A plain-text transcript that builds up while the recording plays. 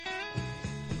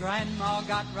grandma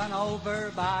got run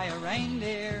over by a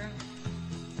reindeer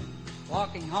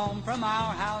walking home from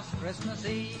our house Christmas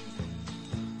Eve.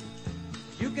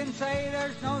 You can say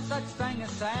there's no such thing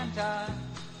as Santa,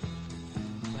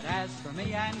 but as for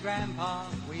me and Grandpa,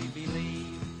 we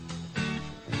believe.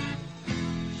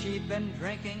 She'd been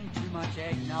drinking too much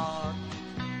eggnog,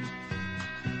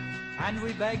 and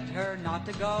we begged her not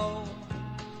to go.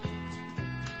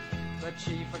 But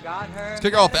she forgot her. Let's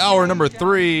kick off hour number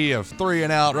 3 of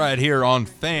 3&OUT right here on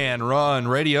Fan Run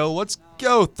Radio. Let's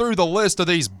go through the list of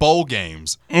these bowl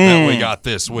games that we got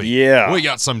this week. Yeah. We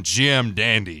got some Jim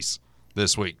Dandies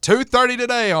this week. 2:30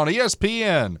 today on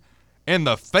ESPN in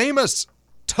the famous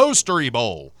Toastery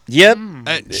Bowl. Yep.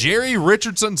 At Jerry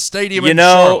Richardson Stadium You in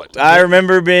know, Charlotte. I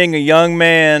remember being a young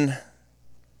man,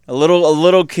 a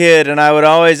little kid, and I would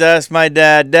always ask my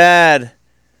dad,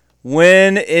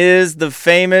 when is the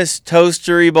famous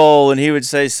Toastery Bowl? And he would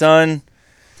say, son,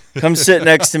 come sit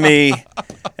next to me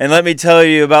and let me tell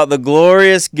you about the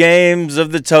glorious games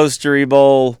of the Toastery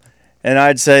Bowl. And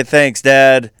I'd say, thanks,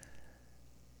 Dad.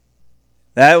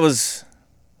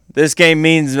 This game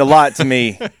means a lot to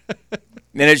me.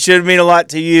 And it should mean a lot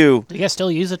to you. Do you guys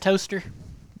still use a toaster?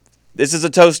 This is a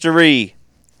toastery.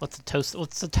 What's a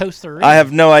toastery? I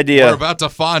have no idea. We're about to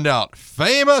find out.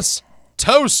 Famous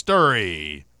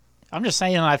Toastery. I'm just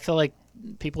saying, I feel like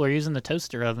people are using the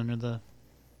toaster oven or the.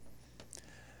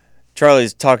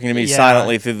 Charlie's talking to me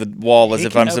silently through the wall as He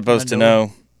if can I'm open supposed the to door.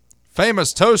 know.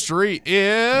 Famous Toastery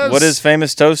is... What is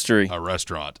Famous Toastery? A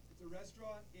restaurant. It's a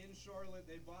restaurant in Charlotte.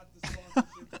 They bought the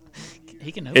sponsorship for 1 year.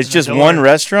 He can open It's the just door. one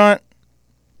restaurant?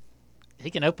 He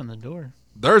can open the door.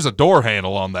 There's a door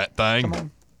handle on that thing. Come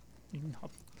on.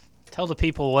 Tell the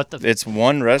people what the. It's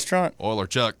one restaurant? Oiler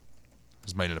Chuck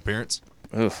has made an appearance.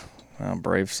 Oof. Oh,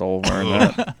 brave soul wearing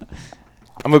that.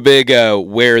 I'm a big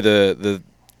wear the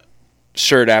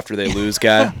shirt after they lose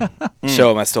guy. Show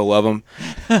them I still love them.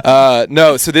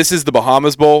 No, so this is the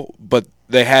Bahamas Bowl, but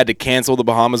they had to cancel the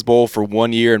Bahamas Bowl for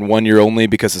 1 year and 1 year only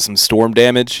because of some storm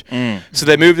damage. So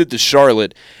they moved it to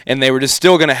Charlotte, and they were just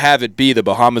still going to have it be the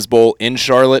Bahamas Bowl in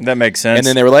Charlotte. That makes sense. And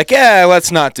then they were like, yeah,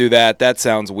 let's not do that. That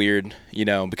sounds weird,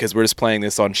 because we're just playing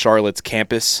this on Charlotte's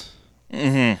campus.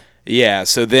 Mm-hmm. Yeah,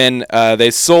 so then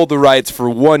they sold the rights for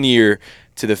 1 year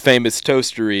to the famous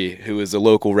Toastery, who is a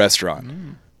local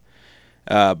restaurant.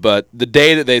 But the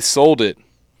day that they sold it,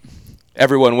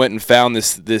 everyone went and found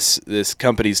this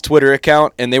company's Twitter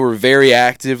account, and they were very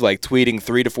active, like tweeting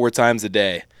 3 to 4 times a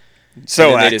day.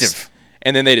 So and active.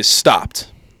 And then they just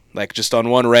stopped. Like just on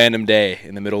one random day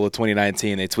in the middle of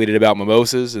 2019, they tweeted about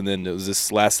mimosas, and then it was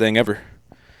this last thing ever.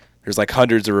 There's like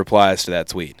hundreds of replies to that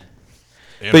tweet.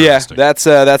 But yeah, that's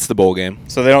the bowl game.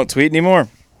 So they don't tweet anymore?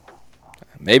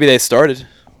 Maybe they started.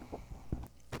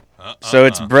 So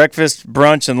it's breakfast,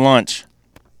 brunch, and lunch.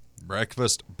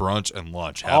 Breakfast, brunch, and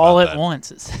lunch. How all about at that?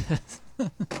 once. It says.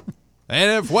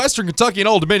 And if Western Kentucky and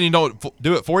Old Dominion don't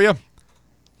do it for you,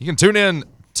 you can tune in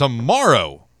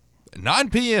tomorrow at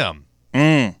 9 p.m.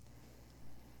 in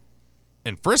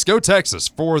Frisco, Texas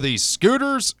for the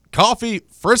Scooters Coffee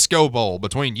Frisco Bowl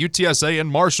between UTSA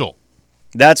and Marshall.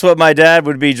 That's what my dad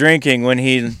would be drinking when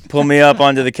he'd pull me up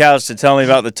onto the couch to tell me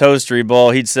about the Toastery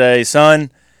Bowl. He'd say,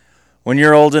 son, when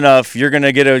you're old enough, you're going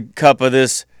to get a cup of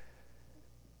this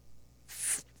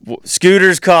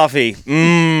Scooters coffee.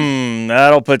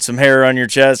 That'll put some hair on your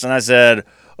chest. And I said,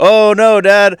 oh, no,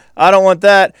 Dad, I don't want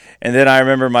that. And then I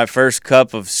remember my first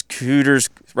cup of Scooters,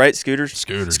 right, Scooters?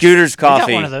 Scooters We got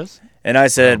coffee. one of those. And I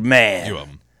said, few of man,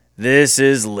 'em. this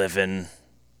is living.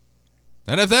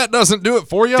 And if that doesn't do it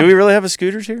for you, Do we really have a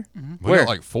Scooters here? we Where? got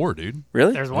like 4, dude.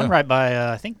 Really? There's one right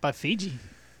by, I think, by Fiji.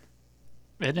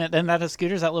 Isn't that a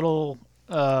Scooters? That little.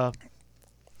 By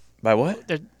what?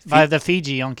 By the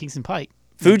Fiji on Kingston Pike.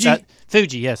 Fuji?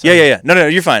 Fuji, yes. Yeah. No,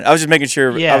 you're fine. I was just making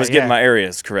sure Yeah, I was getting yeah. my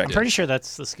areas correct. I'm pretty sure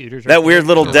that's the Scooters. That right weird there.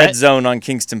 little The dead red- zone on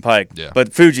Kingston Pike. Yeah.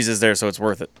 But Fuji's is there, so it's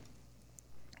worth it.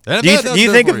 And if Do you, that doesn't do you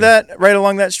do it think for of you- that right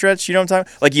along that stretch? You know what I'm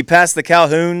talking about? Like you pass the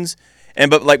Calhouns,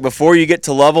 but like before you get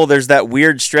to Lovell, there's that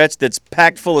weird stretch that's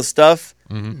packed full of stuff.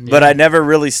 But I never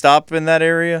really stop in that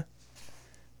area.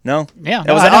 No? Yeah,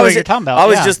 That was, I know what you're talking about. I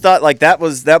always yeah. just thought like that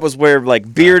was where like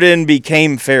Bearden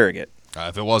became Farragut.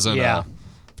 If it wasn't, Yeah. if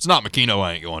it's not Makino,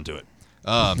 I ain't going to it.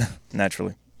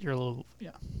 Naturally. You're a little,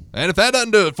 yeah. And if that doesn't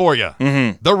do it for you,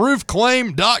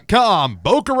 theroofclaim.com,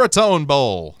 Boca Raton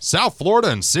Bowl, South Florida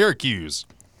and Syracuse.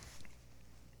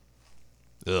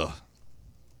 Ugh.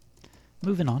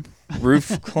 Moving on.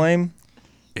 Roof claim?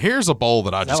 Here's a bowl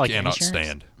that I just like cannot insurance?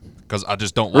 stand because I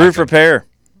just don't like Roof them. repair.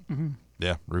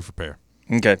 Yeah, roof repair.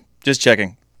 Okay. Just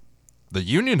checking. The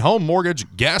Union Home Mortgage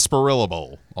Gasparilla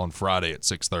Bowl on Friday at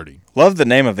 6:30. Love the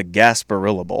name of the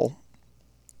Gasparilla Bowl.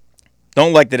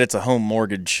 Don't like that it's a home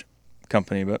mortgage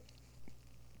company, but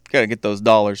got to get those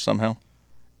dollars somehow.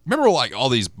 Remember, like, all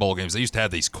these bowl games, they used to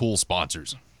have these cool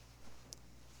sponsors.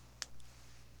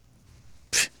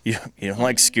 You don't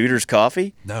like Scooter's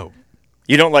Coffee? No.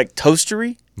 You don't like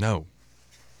Toastery? No.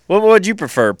 What would you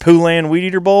prefer, Poulan Weed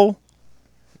Eater Bowl?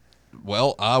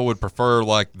 Well, I would prefer,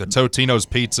 like, the Totino's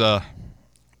Pizza.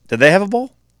 Did they have a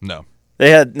bowl? No. They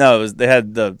had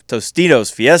the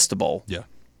Tostitos Fiesta Bowl. Yeah.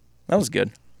 That was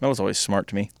good. That was always smart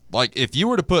to me. Like, if you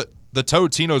were to put the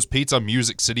Totino's Pizza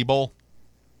Music City Bowl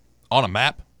on a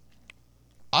map,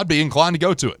 I'd be inclined to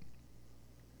go to it.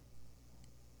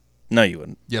 No, you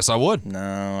wouldn't. Yes, I would. No,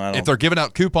 I don't. If they're giving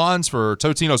out coupons for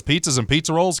Totino's pizzas and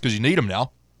pizza rolls, because you need them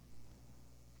now.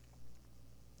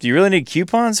 Do you really need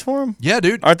coupons for them? Yeah,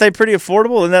 dude. Aren't they pretty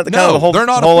affordable? Isn't that the kind of No, the whole they're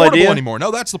not whole affordable idea? anymore.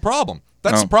 No, that's the problem.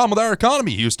 That's Oh. the problem with our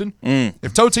economy, Houston.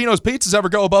 If Totino's pizzas ever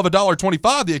go above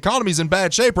 $1.25, the economy's in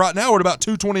bad shape. Right now, we're at about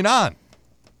 $2.29.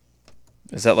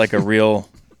 Is that like a real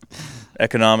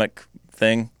economic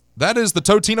thing? That is the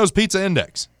Totino's Pizza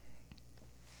Index.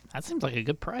 That seems like a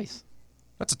good price.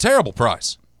 That's a terrible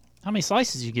price. How many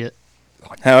slices you get?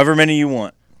 However many you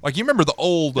want. Like, you remember the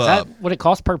old... Is that what it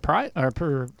costs per price or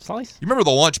per slice? You remember the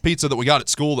lunch pizza that we got at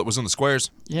school that was in the squares?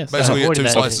 Yes. Basically, I get two avoided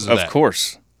that. slices of Of that.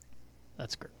 course.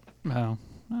 That's great. No.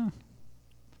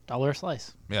 $1 a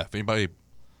slice. Yeah, if anybody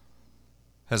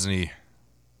has any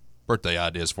birthday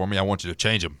ideas for me, I want you to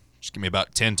change them. Just give me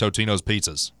about 10 Totino's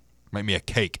pizzas. Make me a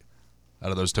cake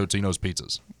out of those Totino's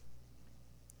pizzas.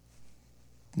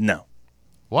 No.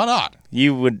 Why not?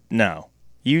 You would no.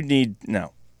 You need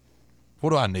no.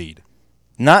 What do I need?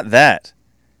 Not that.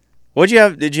 What'd you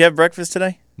have? Did you have breakfast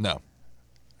today? No.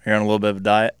 You're on a little bit of a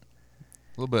diet.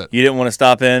 A little bit. You didn't want to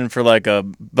stop in for like a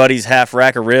buddy's half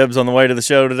rack of ribs on the way to the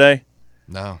show today?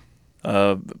 No.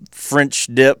 French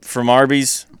dip from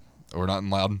Arby's. We're not in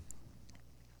Loudon.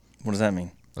 What does that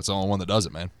mean? That's the only one that does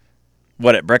it, man.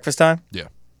 What, at breakfast time? Yeah.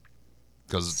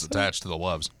 Because it's attached to the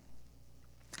Loves.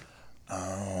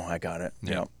 Oh, I got it.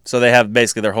 Yeah. So they have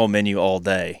basically their whole menu all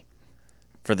day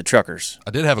for the truckers.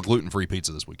 I did have a gluten-free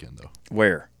pizza this weekend, though.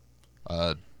 Where?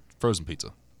 Frozen pizza.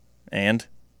 And?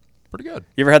 Pretty good.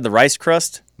 You ever had the rice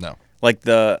crust? No. Like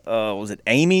the, was it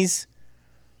Amy's?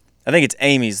 I think it's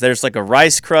Amy's. There's like a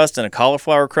rice crust and a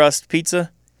cauliflower crust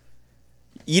pizza.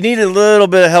 You need a little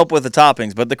bit of help with the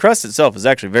toppings, but the crust itself is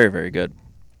actually very, very good.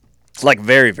 It's like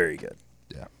very, very good.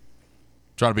 Yeah.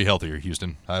 Trying to be healthier,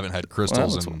 Houston. I haven't had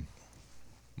crystals Well, in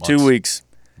months. 2 weeks.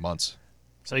 Months.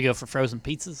 So you go for frozen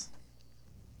pizzas?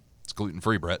 It's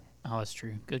gluten-free, Brett. Oh, that's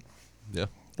true. Good. Yeah.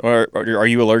 Or are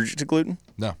you allergic to gluten?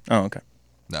 No. Oh, okay.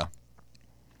 No.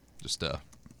 Just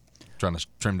trying to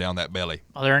trim down that belly.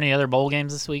 Are there any other bowl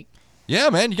games this week? Yeah,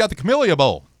 man. You got the Camellia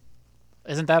Bowl.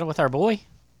 Isn't that with our boy?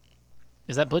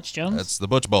 Is that Butch Jones? That's the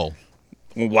Butch Bowl.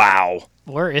 Wow.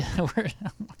 Where?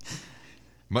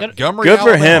 Montgomery, Good for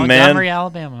Alabama. him, man. Montgomery,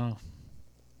 Alabama.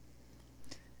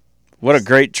 What a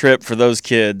great trip for those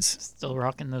kids. Still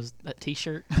rocking that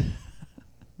T-shirt.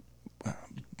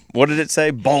 What did it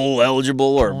say? Bowl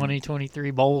eligible or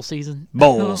 2023 bowl season.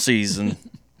 bowl season?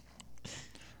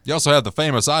 You also have the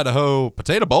famous Idaho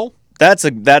Potato Bowl. That's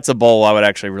a bowl I would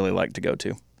actually really like to go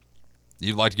to.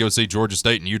 You'd like to go see Georgia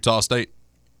State and Utah State?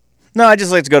 No, I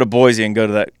just like to go to Boise and go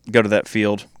to that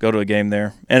field, go to a game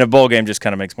there. And a bowl game just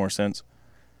kind of makes more sense.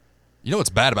 You know what's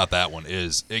bad about that one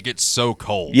is it gets so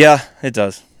cold. Yeah, it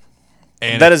does.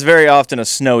 And That is very often a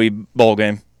snowy bowl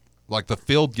game. like the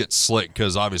field gets slick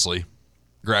because obviously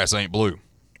grass ain't blue.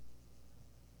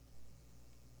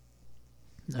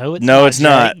 No, it's it's not.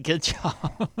 not. Jake. Good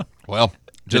job. Well,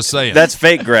 just saying. That's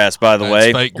fake grass, by the That's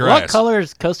way. fake What grass. color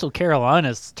is Coastal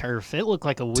Carolina's turf? It looked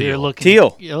like a weird Teal. looking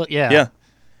Teal. Yeah. Yeah.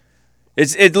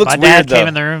 It looks My weird dad though. came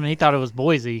in the room and he thought it was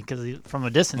Boise because from a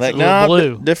distance Like it looked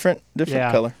blue. different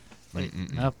Yeah. color.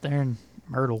 Up there in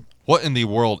Myrtle. What in the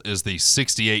world is the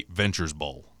 68 Ventures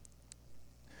Bowl?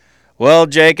 Well,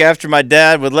 Jake, after my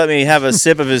dad would let me have a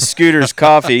sip of his Scooter's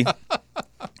coffee,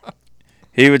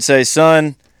 he would say,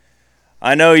 "Son,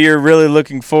 I know you're really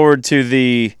looking forward to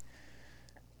the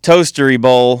Toastery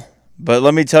Bowl, but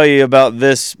let me tell you about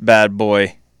this bad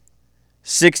boy.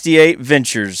 68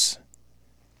 Ventures."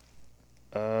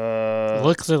 It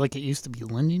looks like it used to be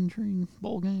Lending Tree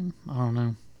bowl game. I don't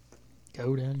know.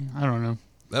 GoDaddy. I don't know.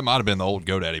 That might have been the old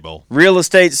GoDaddy Bowl. Real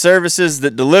estate services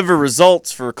that deliver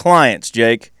results for clients,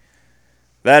 Jake.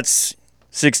 That's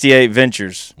 68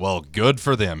 Ventures. Well, good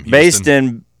for them. Houston. Based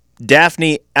in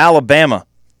Daphne, Alabama.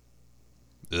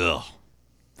 Ugh.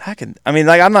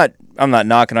 I'm not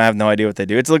knocking. I have no idea what they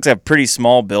do. It looks like a pretty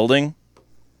small building.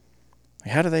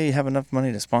 How do they have enough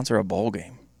money to sponsor a bowl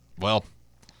game? Well,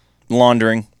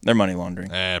 Laundering. They're money laundering.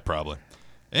 probably.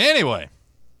 Anyway,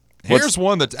 here's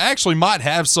one that actually might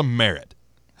have some merit.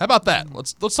 How about that?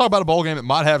 Let's talk about a bowl game that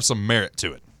might have some merit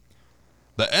to it.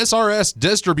 The SRS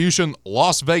Distribution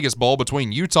Las Vegas Bowl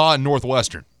between Utah and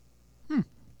Northwestern.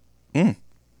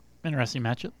 Interesting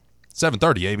matchup.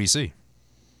 7:30 ABC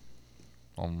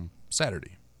on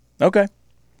Saturday. Okay.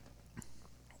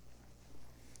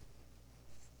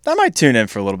 I might tune in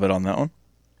for a little bit on that one.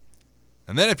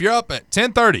 And then if you're up at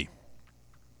 10:30,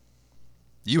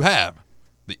 you have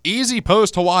the Easy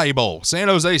Post Hawaii Bowl, San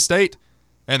Jose State,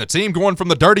 and the team going from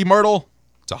the Dirty Myrtle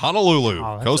to Honolulu,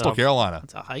 Oh, that's Coastal a- Carolina.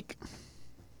 That's a hike.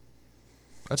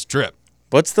 That's a trip.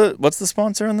 What's the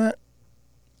sponsor on that?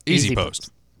 Easy Easy Post.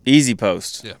 Post. Easy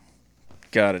Post. Yeah.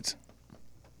 Got it.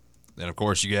 Then, of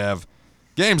course, you have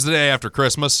games the day after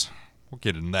Christmas. We'll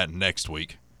get into that next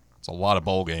week. It's a lot of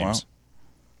bowl games. Wow.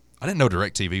 I didn't know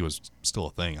DirecTV was still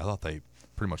a thing. I thought they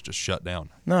pretty much just shut down.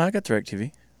 No, I got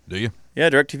DirecTV. Do you? Yeah,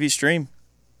 DirecTV Stream.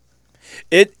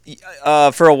 It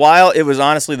for a while it was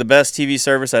honestly the best TV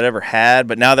service I'd ever had,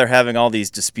 but now they're having all these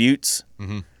disputes.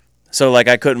 Mm-hmm. So like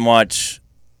I couldn't watch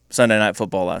Sunday Night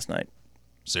Football last night.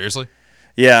 Seriously?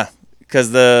 Yeah,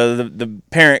 because the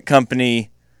parent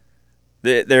company,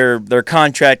 their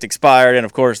contract expired, and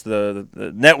of course the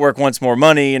network wants more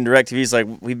money, and DirecTV's like,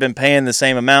 we've been paying the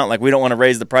same amount, like we don't want to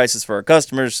raise the prices for our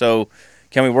customers, so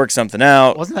can we work something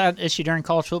out? Wasn't that an issue during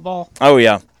college football? Oh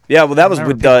yeah, well that was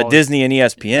remember with people- Disney and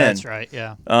ESPN. That's right,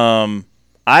 yeah.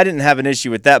 I didn't have an issue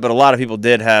with that, but a lot of people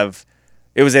did have.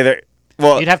 It was either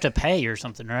You'd have to pay or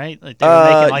something, right? Like they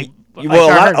were making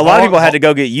a lot of people had to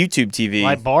go get YouTube TV.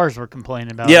 Like bars were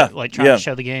complaining about Yeah, it, like trying yeah. to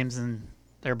show the games in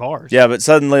their bars. Yeah, but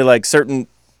suddenly, like certain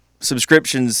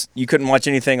subscriptions, you couldn't watch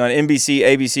anything on NBC,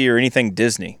 ABC, or anything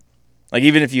Disney. Like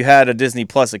even if you had a Disney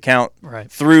Plus account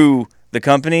Right. through the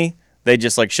company, they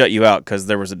just like shut you out because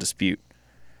there was a dispute.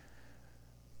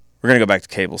 We're gonna go back to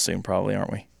cable soon, probably,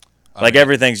 aren't we? Like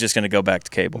everything's just gonna go back to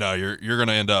cable. No, you're going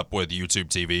to end up with YouTube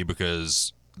TV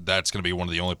because that's going to be one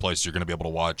of the only places you're going to be able to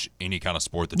watch any kind of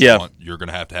sport that you Yeah. want. You're going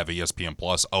to have ESPN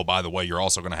Plus. Oh, by the way, you're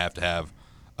also going to have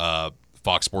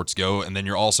Fox Sports Go, and then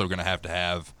you're also going to have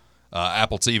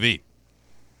Apple TV.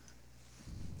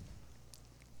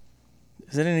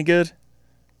 Is it any good?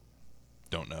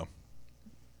 Don't know.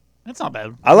 That's not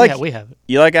bad. I like- we have it.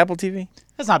 You like Apple TV?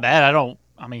 That's not bad.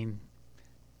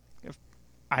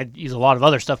 I use a lot of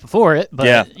other stuff before it, but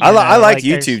yeah, you I know, like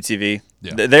there's- YouTube TV.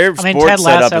 Yeah. Their I mean, sports Ted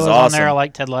Lasso setup is was awesome. on there. I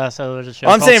like Ted Lasso. There's a show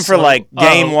I'm called saying for Slow- like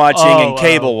game watching and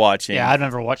cable watching. Yeah, I've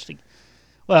never watched it.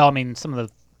 Well, I mean, some of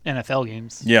the NFL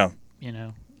games. Yeah. You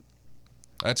know,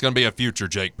 That's going to be a future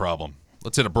Jake problem.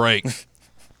 Let's hit a break.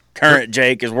 Current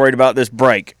Jake is worried about this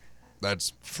break.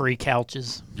 That's free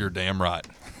couches. You're damn right.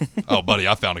 Oh, buddy,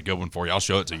 I found a good one for you. I'll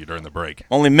show it to you during the break.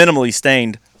 Only minimally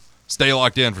stained. Stay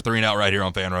locked in for 3&OUT right here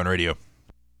on Fan Run Radio.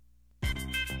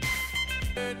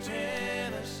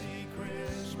 Tennessee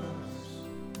Christmas,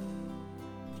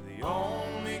 the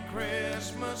only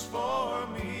Christmas for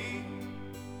me,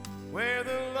 where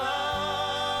the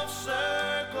love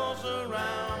circles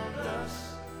around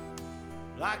us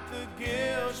like the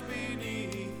gifts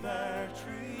beneath our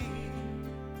tree.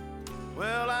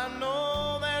 Well, I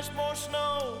know there's more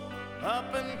snow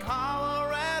up in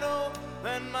Colorado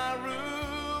than my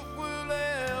roof will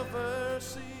ever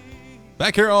see.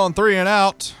 Back here on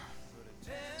 3&OUT.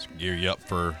 Let's gear you up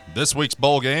for this week's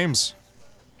bowl games.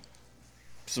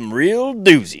 Some real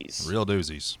doozies. Real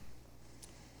doozies.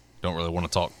 Don't really want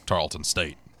to talk Tarleton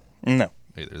State No.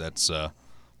 either. That's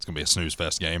it's gonna be a snooze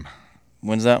fest game.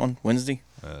 When's that one? Wednesday?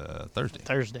 Thursday.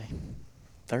 Thursday?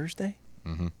 Thursday.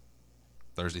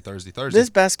 This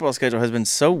basketball schedule has been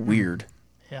so weird.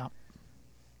 Yeah.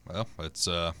 Well, it's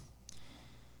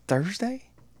Thursday?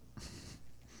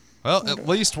 well, at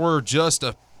least we're just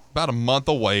about a month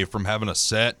away from having a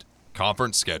set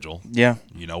conference schedule. Yeah.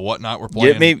 You know what night we're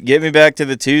playing? Get me back to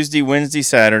the Tuesday, Wednesday,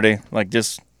 Saturday. Like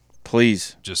just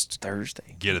please. Just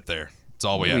Thursday. get it there. It's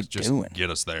all we What are we ask. Just doing? get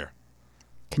us there.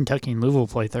 Kentucky and Louisville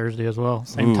play Thursday as well.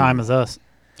 Same Ooh. time as us.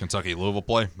 Kentucky Louisville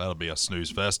play. That'll be a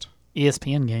snooze fest.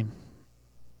 ESPN game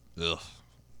Ugh.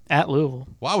 at Louisville.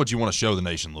 Why would you want to show the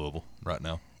nation Louisville right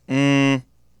now?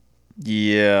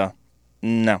 Yeah.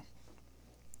 No.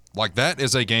 Like, that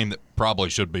is a game that probably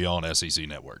should be on SEC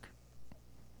Network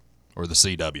or the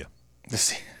CW.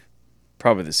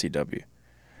 Probably the CW.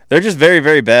 They're just very,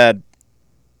 very bad.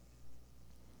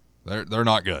 They're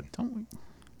not good. Don't we?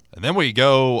 And then we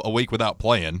go a week without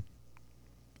playing.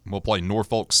 We'll play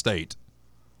Norfolk State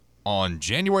on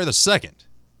January the 2nd,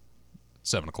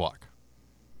 7 o'clock.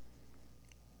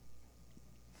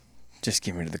 Just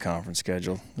get me to the conference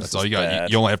schedule. That's all you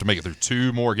got. You only have to make it through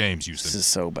two more games, Houston. This is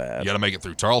so bad. You got to make it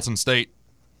through Tarleton State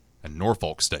and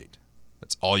Norfolk State.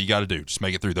 That's all you got to do. Just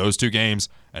make it through those 2 games,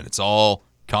 and it's all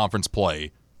conference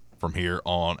play from here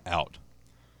on out.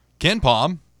 Ken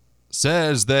Palm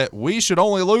says that we should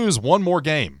only lose 1 more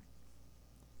game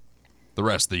the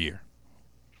rest of the year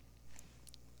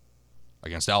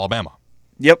against Alabama.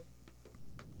 Yep.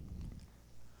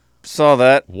 Saw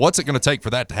that. What's it going to take for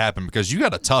that to happen? Because you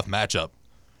got a tough matchup.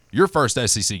 Your first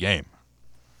SEC game.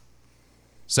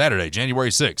 Saturday, January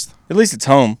 6th. At least it's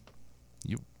home.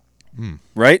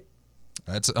 Right?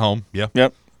 That's at home, yeah.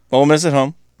 Yep. Ole Miss at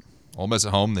home. Ole Miss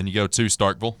at home. Then you go to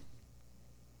Starkville.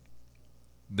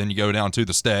 Then you go down to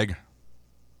the Steg.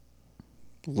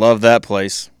 Love that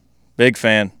place. Big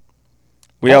fan.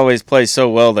 We always play so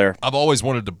well there. I've always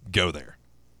wanted to go there.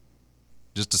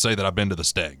 Just to say that I've been to the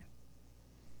Steg.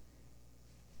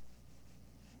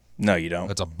 No, you don't.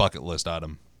 That's a bucket list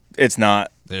item. It's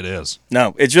not. It is.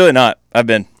 No, it's really not. I've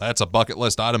been. That's a bucket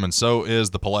list item, and so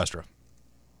is the Palestra.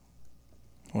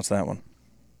 What's that one?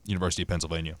 University of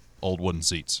Pennsylvania. Old wooden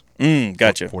seats.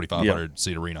 Gotcha. 4,500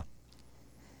 seat arena.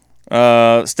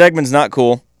 Stegman's not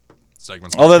cool.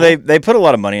 Segments. Although they put a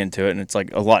lot of money into it, and it's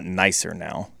like a lot nicer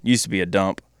now. Used to be a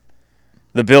dump.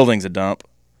 The building's a dump.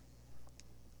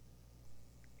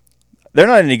 They're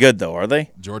not any good, though, are they?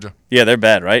 Georgia. Yeah, they're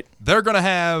bad, right? They're going to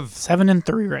have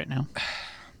 7-3 right now.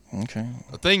 Okay.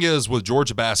 the thing is with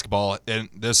Georgia basketball, and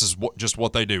this is just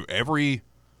what they do. Every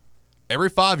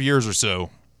 5 years or so,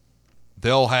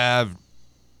 they'll have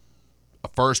a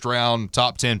first-round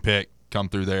top 10 pick come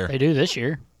through there. They do this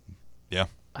year. Yeah.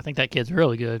 I think that kid's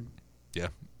really good. Yeah.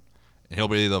 And he'll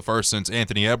be the first since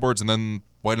Anthony Edwards, and then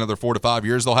wait another 4 to 5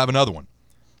 years, they'll have another one.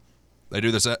 They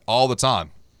do this all the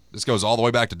time. This goes all the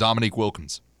way back to Dominique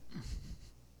Wilkins.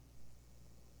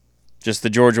 Just the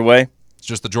Georgia way? It's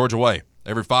just the Georgia way.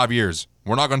 Every 5 years.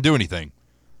 We're not going to do anything.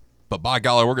 But by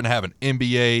golly, we're going to have an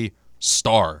NBA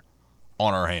star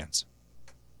on our hands.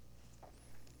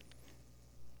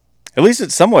 At least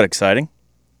it's somewhat exciting.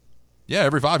 Yeah,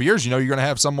 every 5 years, you're going to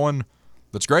have someone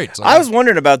that's great. So I was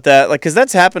wondering about that, like, because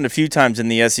that's happened a few times in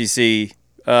the SEC.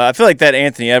 I feel like that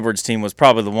Anthony Edwards team was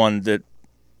probably the one that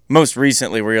most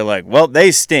recently where you're like, well,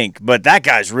 they stink, but that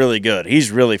guy's really good.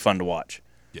 He's really fun to watch.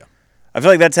 Yeah. I feel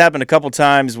like that's happened a couple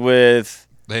times with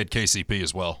They had KCP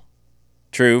as well.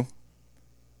 True.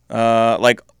 I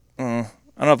don't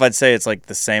know if I'd say it's like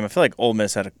the same. I feel like Ole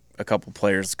Miss had a couple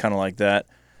players kind of like that.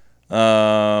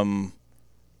 Yeah,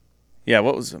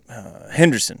 what was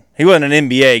Henderson? He wasn't an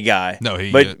NBA guy. No,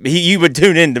 you would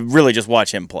tune in to really just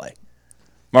watch him play.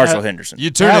 Marshall Henderson. You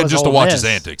tune That in was just to Ole watch Miss. his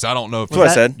antics. I don't know if That's what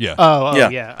I said. Yeah. Oh, Yeah.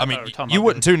 yeah. I mean, thought we were talking you about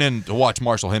wouldn't tune in to watch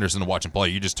Marshall Henderson to watch him play.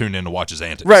 You just tune in to watch his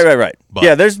antics. Right. But-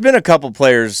 Yeah, there's been a couple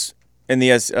players in the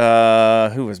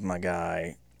who was my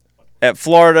guy? At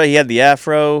Florida, he had the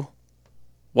afro.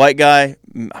 White guy.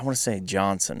 I want to say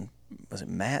Johnson. Was it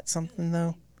Matt something,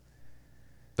 though?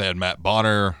 They had Matt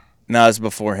Bonner No, it's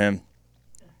before him.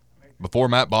 before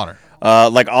Matt Bonner.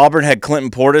 Like Auburn had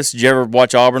Clinton Portis. Did you ever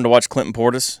watch Auburn to watch Clinton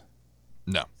Portis?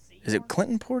 No. Is it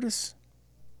Clinton Portis?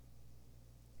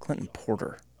 Clinton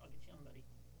Porter.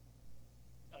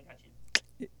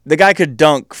 The guy could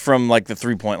dunk from like the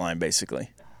 3-point line, basically.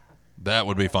 That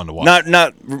would be fun to watch.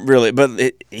 Not really,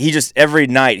 but he just every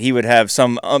night he would have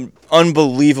some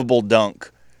unbelievable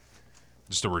dunk.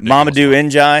 Just a ridiculous. Mamadou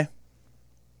Njai.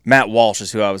 Matt Walsh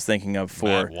is who I was thinking of for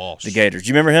Matt Walsh. the Gators. Do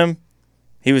you remember him?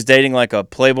 He was dating like a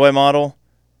Playboy model.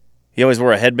 He always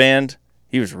wore a headband.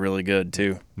 He was really good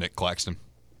too. Nick Claxton.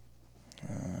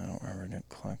 I don't remember Nick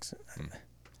Claxton.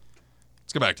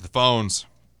 Let's go back to the phones.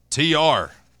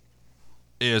 TR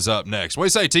is up next. What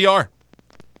do you say, TR?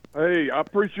 Hey, I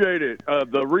appreciate it.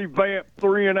 The revamped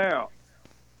 3&OUT.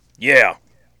 Yeah.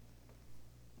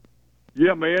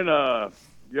 Yeah, man.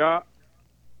 Yeah,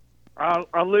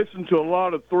 I listened to a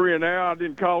lot of 3&OUT. I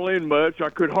didn't call in much. I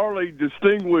could hardly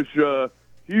distinguish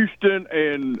Houston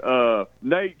and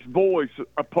Nate's voice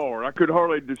apart. I could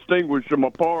hardly distinguish them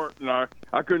apart, and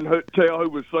I couldn't tell who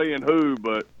was saying who.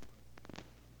 But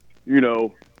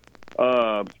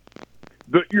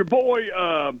your boy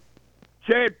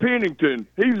Chad Pennington,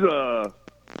 he's a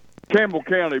Campbell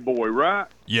County boy, right?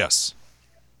 Yes.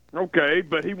 Okay,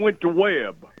 but he went to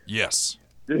Webb. Yes.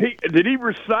 Did he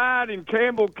reside in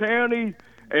Campbell County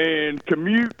and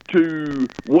commute to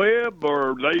Webb,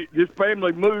 or his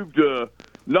family moved to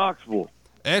Knoxville?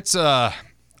 It's I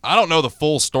don't know the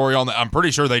full story on that. I'm pretty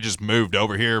sure they just moved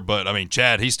over here, but I mean,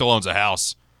 Chad, he still owns a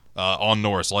house on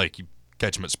Norris Lake. You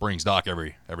catch him at Springs Dock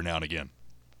every now and again.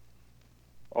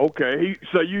 Okay,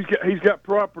 he's got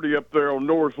property up there on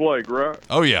Norris Lake, right?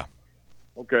 Oh yeah.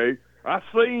 Okay, I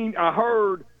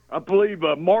believe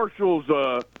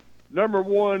Marshall's number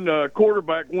one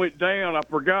quarterback went down. I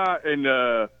forgot,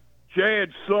 and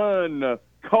Chad's son,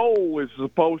 Cole, is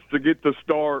supposed to get the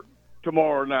start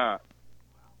tomorrow night.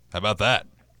 How about that?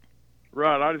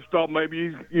 Right. I just thought maybe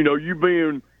he's, you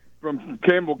being from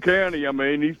Campbell County, I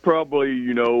mean, he's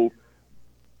probably,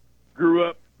 grew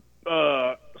up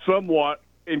somewhat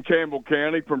in Campbell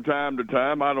County from time to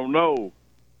time. I don't know.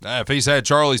 If he's had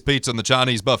Charlie's Pizza and the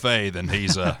Chinese buffet, then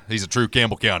he's a true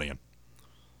Campbell Countyan.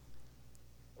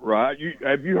 Right.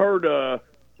 Have you heard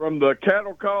from the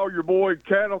cattle call, your boy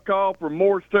cattle call from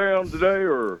Morristown today?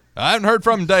 Or I haven't heard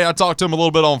from him today. I talked to him a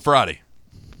little bit on Friday.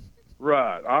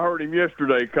 Right. I heard him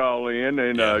yesterday call in,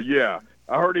 and I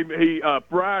heard him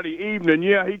Friday evening.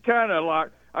 Yeah, he kind of like,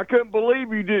 I couldn't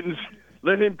believe you didn't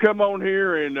let him come on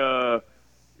here and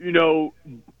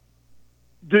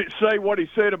did say what he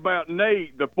said about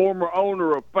Nate, the former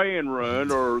owner of Fan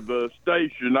Run or the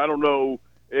station. I don't know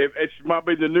if it might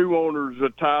be the new owner's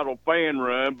title, Fan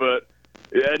Run, but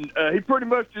he pretty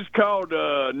much just called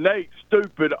Nate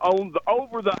stupid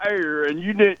over the air, and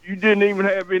you didn't even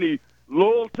have any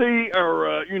loyalty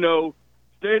or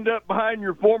stand up behind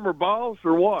your former boss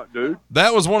or what, dude?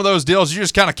 That was one of those deals. You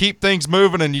just kind of keep things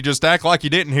moving and you just act like you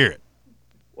didn't hear it.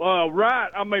 Right.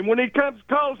 I mean, when he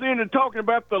calls in and talking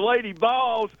about the Lady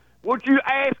Balls, would you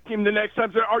ask him the next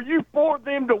time, are you for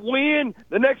them to win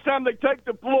the next time they take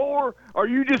the floor? Or are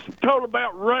you just told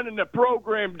about running the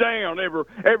program down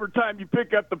every time you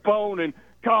pick up the phone and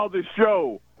call this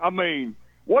show? I mean,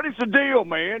 what is the deal,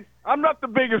 man? I'm not the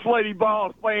biggest Lady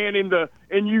Balls fan in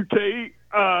UT.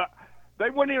 They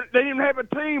didn't have a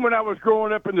team when I was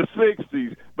growing up in the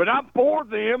 60s, but I'm for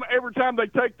them every time they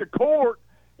take the court.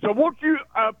 So won't you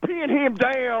pin him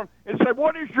down and say,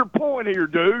 what is your point here,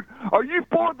 dude? Are you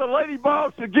for the Lady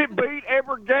Balls to get beat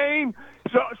every game?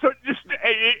 So just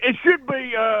it should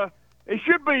be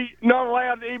not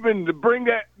allowed to even to bring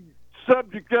that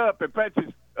subject up if that's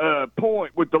his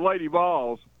point with the Lady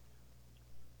Balls.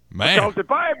 Man. Because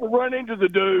if I ever run into the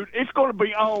dude, it's going to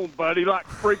be on, buddy, like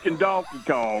freaking Donkey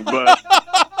Kong. But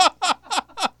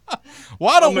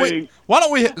why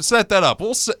don't we set that up?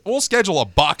 We'll schedule a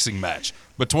boxing match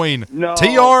between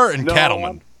TR and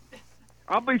Cattleman.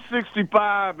 I'll be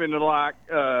 65 in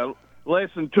less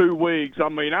than 2 weeks. I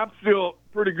mean, I'm still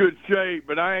pretty good shape,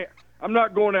 but I'm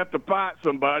not going to have to fight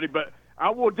somebody. But I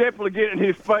will definitely get in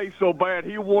his face so bad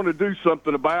he'll want to do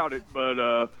something about it.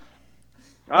 But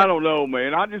I don't know,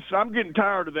 man. I'm getting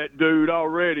tired of that dude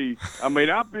already. I mean,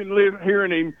 I've been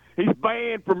hearing him. He's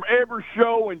banned from every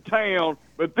show in town,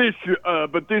 but this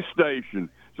station.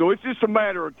 So it's just a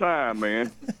matter of time,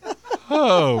 man.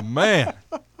 Oh man.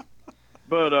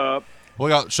 But we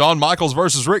got Shawn Michaels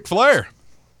versus Ric Flair.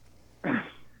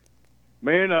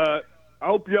 Man, I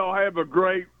hope y'all have a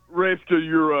great rest of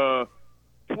your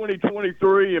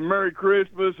 2023 and Merry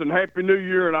Christmas and Happy New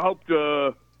Year, and I hope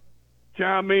to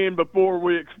chime in before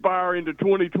we expire into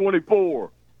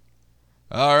 2024.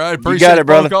 All right, appreciate it,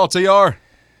 brother. Call, TR.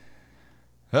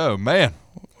 Oh man,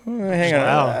 hang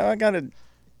on, I gotta.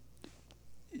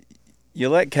 You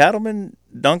let Cattleman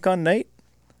dunk on Nate?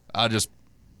 It's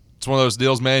one of those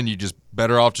deals, man. You just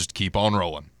better off just keep on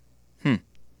rolling.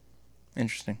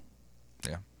 Interesting.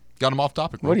 Yeah, got him off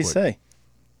topic. What did he say?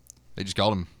 They just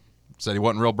called him, said he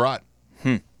wasn't real bright.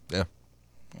 Yeah.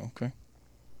 Okay.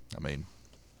 I mean,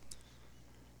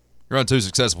 you run 2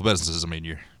 successful businesses. I mean,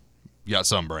 you got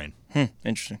some brain.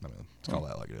 Interesting. I mean, let's call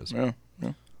that like it is. Yeah.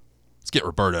 Let's get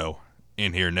Roberto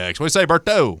in here next. What do you say,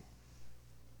 Berto?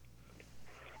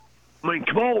 I mean,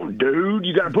 come on, dude.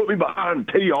 You got to put me behind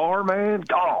TR, man.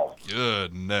 Oh.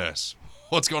 Goodness.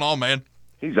 What's going on, man?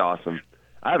 He's awesome.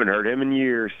 I haven't heard him in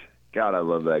years. God, I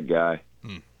love that guy.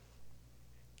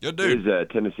 Good dude. His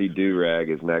Tennessee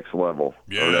do-rag is next level.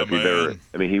 Yeah, man.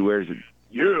 He wears it.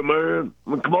 Yeah, man. I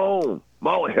mean, come on.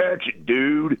 Molly Hatchet,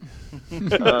 dude.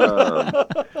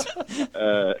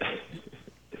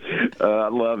 I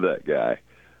love that guy.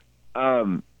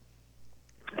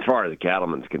 As far as the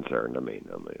Cattleman's concerned,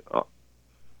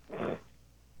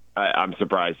 I'm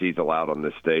surprised he's allowed on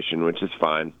this station, which is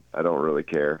fine. I don't really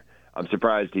care. I'm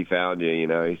surprised he found you.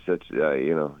 He's such.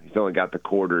 He's only got the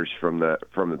quarters from the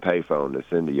payphone to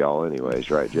send to y'all,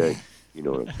 anyways, right, Jake? You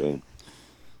know what I'm saying?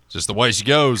 Just the way she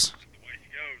goes.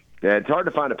 Yeah, it's hard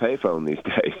to find a payphone these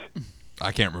days.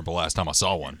 I can't remember the last time I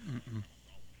saw one.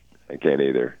 I can't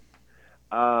either.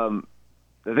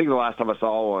 I think the last time I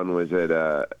saw one was at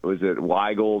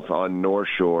Weigel's on North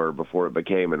Shore before it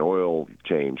became an oil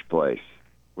change place,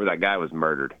 where that guy was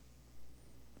murdered.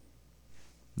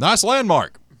 Nice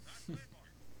landmark.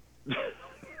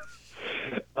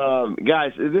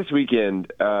 Guys, this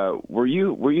weekend, were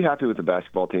you happy with the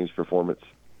basketball team's performance?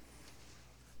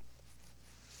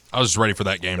 I was just ready for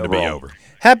that game to be over.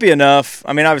 Happy enough.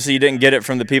 I mean, obviously you didn't get it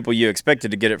from the people you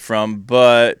expected to get it from,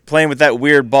 but playing with that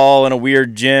weird ball in a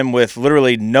weird gym with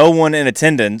literally no one in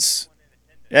attendance,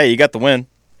 yeah, you got the win.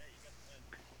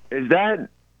 Is that?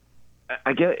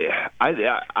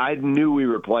 I knew we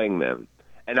were playing them,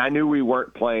 and I knew we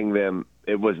weren't playing them.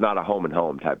 It was not a home and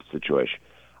home type of situation.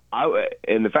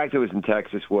 And the fact it was in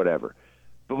Texas, whatever.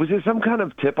 But was it some kind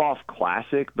of tip-off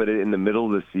classic, but in the middle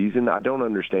of the season? I don't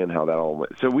understand how that all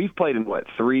went. So we've played in,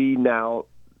 3 now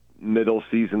middle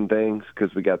season things?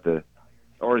 Because we got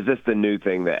or is this the new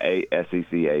thing, the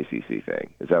SEC, ACC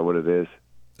thing? Is that what it is?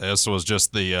 This was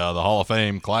just the Hall of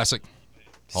Fame Classic.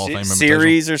 Hall of Fame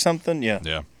series or something? Yeah.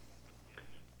 Yeah.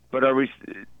 But are we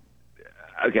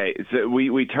 – okay, so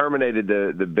we terminated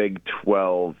the Big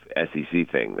 12 SEC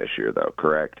thing this year, though,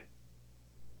 correct?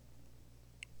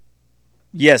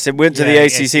 Yes, it went to the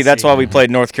ACC. That's why we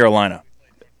played North Carolina.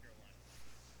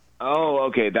 Oh,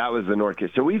 okay. That was the North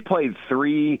Carolina. So we've played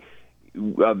 3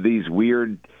 of these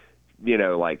weird,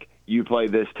 you play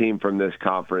this team from this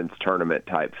conference tournament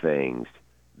type things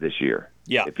this year.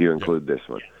 Yeah. If you include this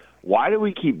one. Why do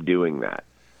we keep doing that?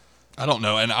 I don't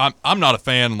know. And I'm not a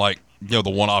fan, the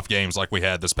one-off games like we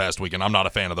had this past weekend. I'm not a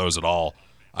fan of those at all.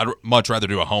 I'd much rather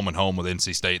do a home and home with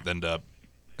NC State than to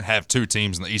have 2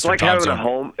 teams in the Eastern Time Zone. Having a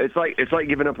home. It's like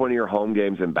giving up one of your home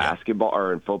games in basketball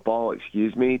or in football,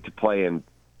 to play in,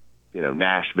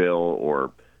 Nashville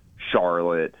or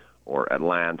Charlotte or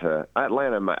Atlanta.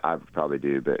 Atlanta, I would probably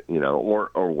do, but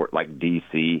or like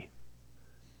DC.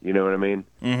 You know what I mean?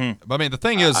 Mm-hmm. But I mean, the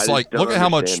thing is, look at how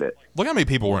many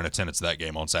people were in attendance at that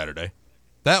game on Saturday.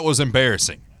 That was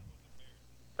embarrassing.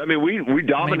 I mean, we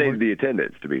dominated the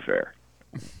attendance. To be fair.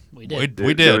 We did.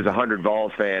 There was 100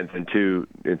 Vols fans and 2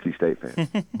 NC State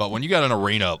fans. But when you got an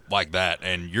arena like that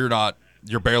and you're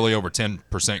barely over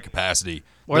 10% capacity,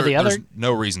 there's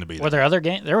no reason to be there. Were there other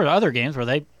games? There were other games. Were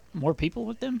they more people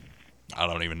with them? I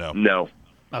don't even know. No.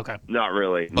 Okay. Not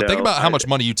really. But think about how much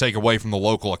money you take away from the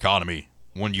local economy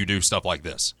when you do stuff like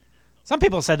this. Some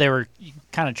people said they were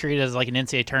kind of treated as like an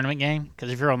NCAA tournament game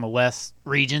because if you're on the West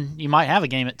region, you might have a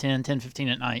game at 10:15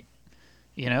 at night.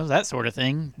 That sort of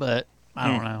thing. But I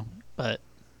don't know. But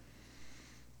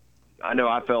I know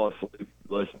I fell asleep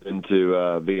listening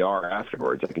to VR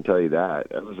afterwards. I can tell you that.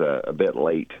 It was a bit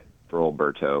late for old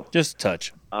Berto. Just a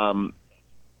touch. The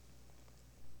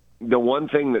one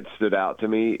thing that stood out to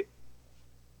me,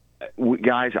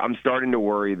 guys, I'm starting to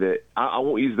worry that I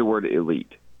won't use the word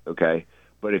elite, okay?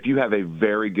 But if you have a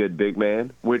very good big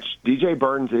man, which DJ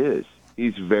Burns is,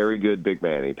 he's a very good big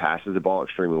man. He passes the ball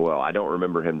extremely well. I don't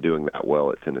remember him doing that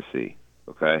well at Tennessee,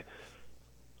 okay?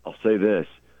 I'll say this.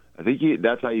 I think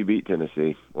that's how you beat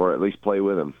Tennessee, or at least play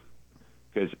with them.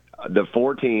 Because the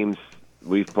 4 teams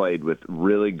we've played with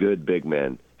really good big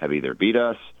men have either beat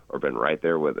us or been right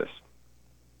there with us.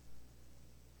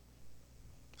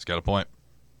 He's got a point.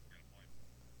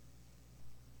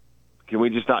 Can we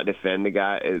just not defend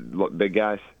the big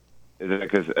guys? Is it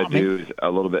because dude's a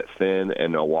little bit thin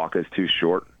and Owaka's too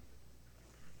short?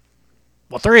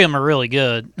 Well, 3 of them are really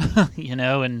good,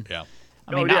 and yeah.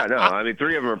 I mean,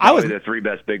 3 of them are probably the 3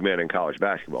 best big men in college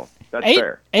basketball. That's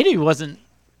fair. 80 wasn't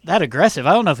that aggressive.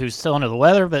 I don't know if he was still under the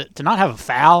weather, but to not have a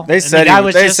foul. They said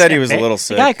he was a little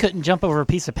sick. The guy couldn't jump over a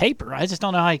piece of paper. I just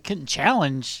don't know how he couldn't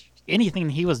challenge anything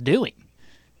he was doing.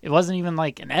 It wasn't even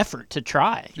like an effort to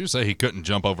try. Did you say he couldn't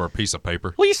jump over a piece of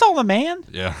paper? Well, you saw the man.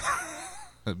 Yeah.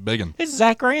 Big one. It's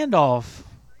Zach Randolph.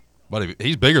 But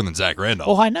he's bigger than Zach Randolph.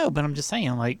 Well, I know, but I'm just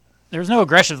saying, there was no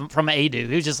aggression from Adu.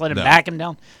 He was just letting him back him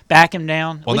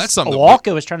down. Well, that's something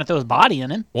Walker was trying to throw his body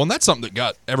in him. Well, and that's something that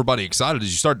got everybody excited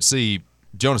is you start to see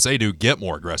Jonas Adu get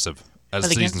more aggressive as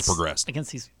the seasons progressed.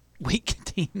 Against these weak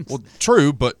teams. Well,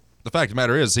 true, but the fact of the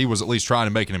matter is he was at least trying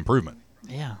to make an improvement.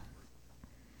 Yeah.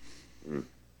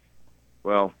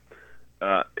 Well,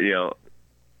 I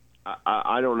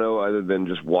don't know other than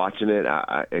just watching it.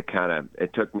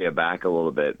 It took me aback a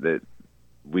little bit that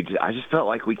I just felt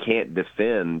like we can't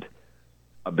defend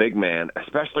a big man,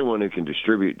 especially one who can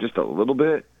distribute just a little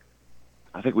bit.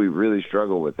 I think we really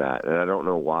struggle with that, and I don't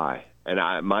know why.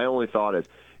 And my only thought is,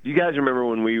 do you guys remember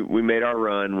when we made our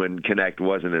run when Connect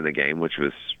wasn't in the game, which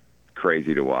was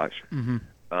crazy to watch?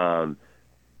 Mm-hmm.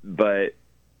 But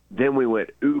then we went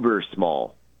uber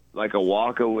small. Like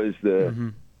Owaka was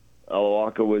the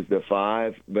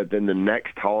 5, but then the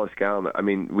next tallest guy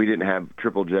we didn't have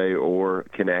Triple J or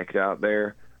Connect out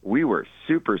there. We were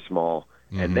super small,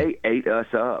 and they ate us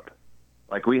up.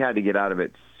 Like, we had to get out of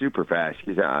it super fast.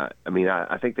 I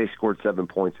think they scored 7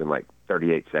 points in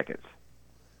 38 seconds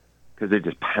because they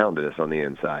just pounded us on the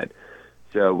inside.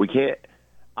 So we can't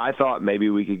 – I thought maybe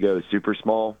we could go super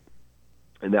small,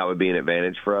 and that would be an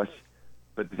advantage for us.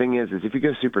 But the thing is if you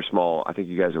go super small, I think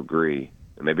you guys will agree,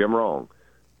 and maybe I'm wrong,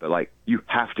 but, like, you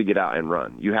have to get out and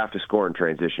run. You have to score in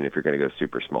transition if you're going to go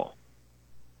super small.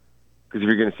 Because if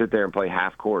you're going to sit there and play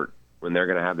half court when they're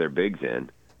going to have their bigs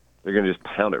in, they're going to just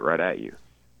pound it right at you.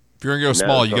 If you're going to go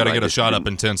small, you got to get a shot up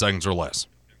in 10 seconds or less.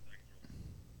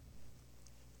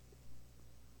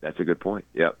 That's a good point.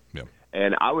 Yep.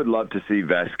 And I would love to see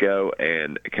Vesco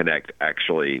and Connect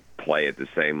actually play at the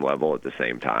same level at the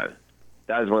same time.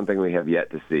 That is one thing we have yet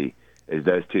to see, is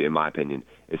those two, in my opinion,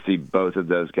 is see both of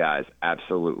those guys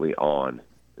absolutely on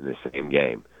in the same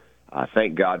game.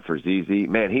 Thank God for ZZ.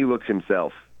 Man, he looks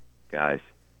himself, guys.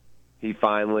 He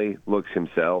finally looks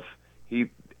himself.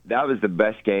 That was the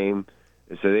best game.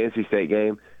 So the NC State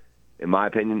game, in my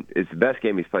opinion, it's the best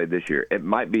game he's played this year. It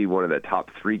might be one of the top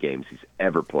 3 games he's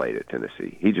ever played at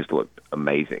Tennessee. He just looked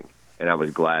amazing, and I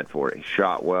was glad for it. He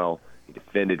shot well. He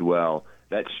defended well.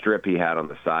 That strip he had on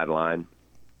the sideline,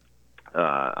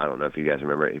 I don't know if you guys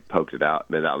remember it. He poked it out.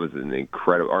 Man, that was an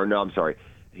incredible – or no, I'm sorry.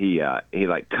 He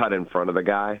like cut in front of the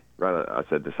guy. Right, I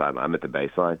said the sideline. I'm at the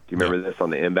baseline. Do you remember this on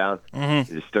the inbound?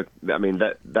 Mm-hmm. He just stuck. I mean,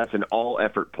 that's an all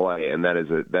effort play, and that's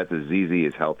a ZZ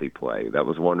is healthy play. That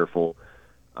was wonderful.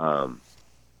 I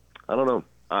don't know.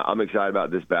 I'm excited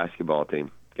about this basketball team,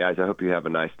 guys. I hope you have a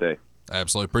nice day.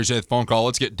 Absolutely appreciate the phone call.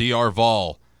 Let's get Dr.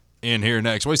 Vol in here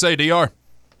next. What do you say, Dr.?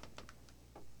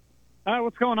 All right,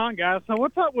 what's going on, guys? So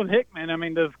what's up with Hickman? I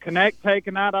mean, does Connect take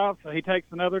a night off so he takes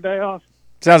another day off?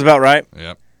 Sounds about right.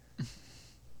 Yep.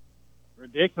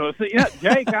 Ridiculous. Yeah,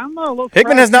 Jake, I'm a little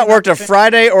Hickman has not worked a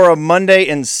Friday or a Monday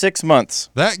in 6 months.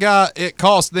 That guy, it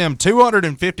cost them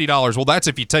 $250. Well, that's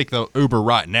if you take the Uber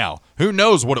right now. Who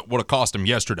knows what it would have cost him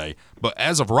yesterday. But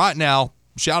as of right now,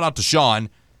 shout out to Sean,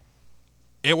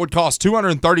 it would cost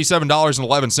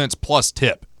 $237.11 plus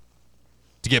tip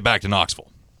to get back to Knoxville.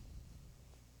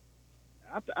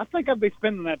 I think I'd be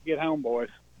spending that to get home, boys.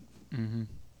 Mm-hmm.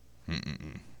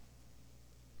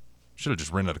 Should have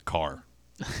just rented a car.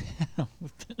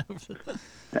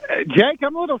 Jake,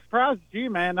 I'm a little surprised at you,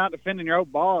 man, not defending your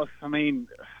old boss. I mean,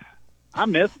 I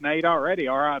miss Nate already,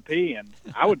 R.I.P., and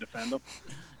I would defend him.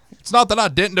 It's not that I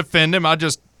didn't defend him. I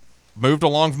just moved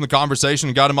along from the conversation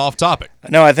and got him off topic.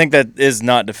 No, I think that is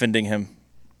not defending him.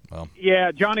 Well,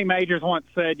 yeah, Johnny Majors once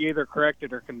said you either correct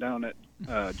it or condone it,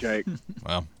 Jake.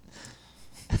 Well,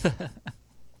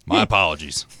 my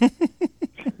apologies.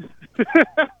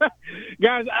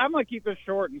 Guys, I'm going to keep this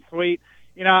short and sweet.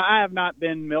 You know, I have not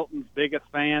been Milton's biggest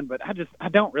fan, but I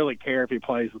don't really care if he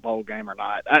plays the bowl game or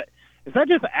not. Is that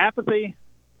just apathy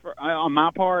on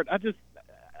my part? I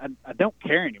don't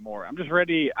care anymore. I'm just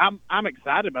ready. I'm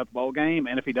excited about the bowl game,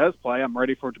 and if he does play, I'm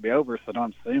ready for it to be over, so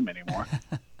don't sue him anymore.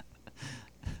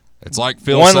 It's like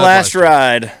Phil One said last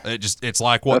ride. It's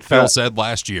like what Phil said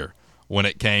last year when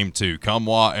it came to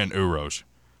Kumwa and Urosh.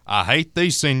 I hate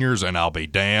these seniors, and I'll be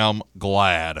damn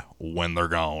glad when they're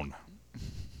gone.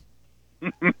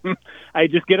 Hey,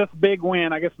 just get us a big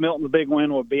win. I guess Milton's big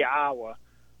win would be Iowa,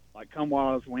 like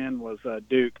Kumwa's win was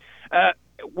Duke.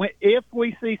 If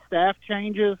we see staff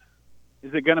changes,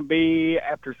 is it going to be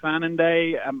after signing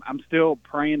day? I'm still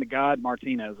praying to God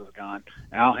Martinez is gone.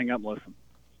 I'll hang up and listen.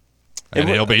 And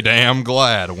he'll be damn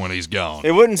glad when he's gone.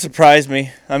 It wouldn't surprise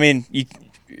me. I mean,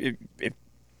 if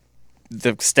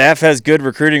the staff has good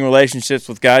recruiting relationships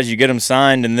with guys, you get them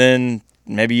signed, and then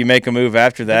maybe you make a move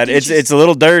after that. It's a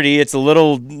little dirty. It's a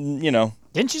little,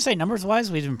 Didn't you say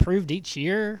numbers-wise we've improved each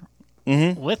year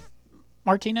with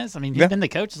Martinez? I mean, he's been the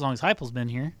coach as long as Heupel's been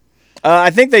here. I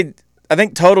think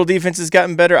total defense has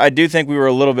gotten better. I do think we were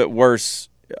a little bit worse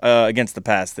against the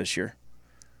pass this year.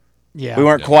 Yeah, we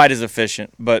weren't quite as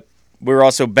efficient, but we were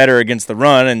also better against the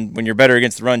run, and when you're better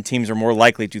against the run, teams are more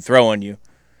likely to throw on you.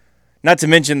 Not to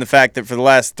mention the fact that for the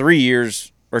last 3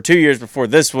 years, or 2 years before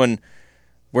this one,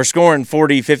 we're scoring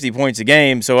 40, 50 points a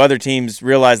game, so other teams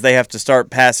realize they have to start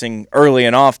passing early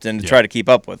and often to try to keep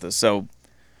up with us. So,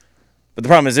 but the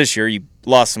problem is this year, you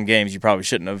lost some games you probably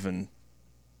shouldn't have, and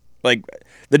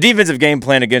the defensive game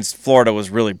plan against Florida was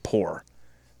really poor.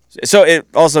 So it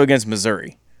also against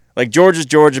Missouri. Georgia's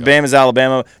Georgia, Bama's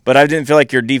Alabama, but I didn't feel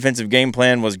like your defensive game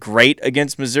plan was great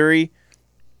against Missouri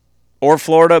or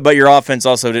Florida, but your offense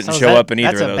also didn't show up in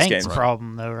either of those games. That's a Banks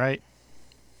problem, though, right?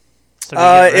 So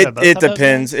it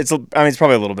depends. It's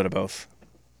probably a little bit of both.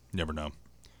 You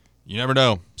never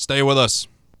know. Stay with us.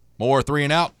 More 3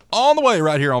 and Out on the way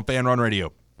right here on Fan Run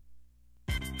Radio.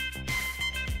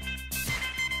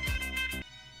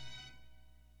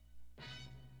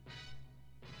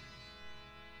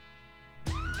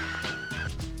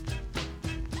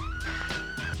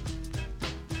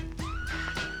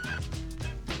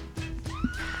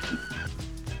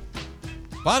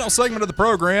 Final segment of the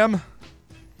program.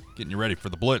 Getting you ready for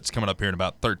the Blitz coming up here in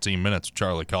about 13 minutes with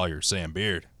Charlie Collier, Sam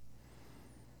Beard.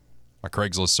 My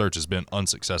Craigslist search has been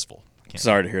unsuccessful.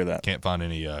 Sorry to hear that. Can't find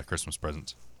any Christmas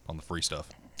presents on the free stuff.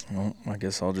 Well, I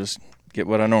guess I'll just get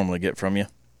what I normally get from you.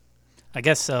 I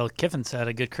guess Kiffin's had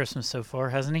a good Christmas so far,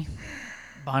 hasn't he?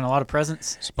 Buying a lot of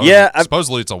presents.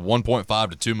 Supposedly it's a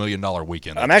 $1.5 to $2 million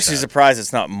weekend. I'm actually surprised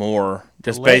it's not more,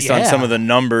 just based on some of the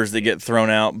numbers that get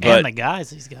thrown out. But and the guys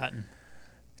he's gotten.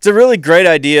 It's a really great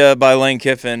idea by Lane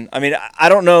Kiffin. I mean, I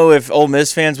don't know if Ole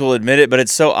Miss fans will admit it, but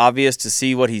it's so obvious to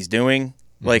see what he's doing.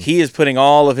 Mm-hmm. Like, he is putting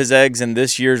all of his eggs in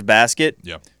this year's basket.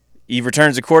 Yeah. He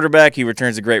returns a quarterback. He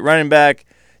returns a great running back,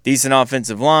 decent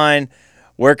offensive line.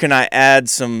 Where can I add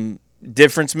some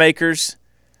difference makers?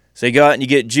 So you go out and you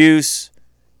get Juice.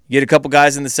 You get a couple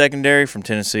guys in the secondary from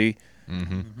Tennessee.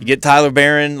 Mm-hmm. You get Tyler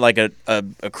Barron, like a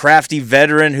crafty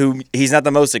veteran who he's not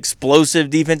the most explosive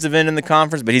defensive end in the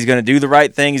conference, but he's going to do the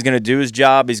right thing. He's going to do his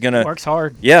job. He's going to works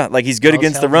hard. Yeah, like he's good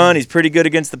against the run. He's pretty good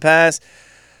against the pass.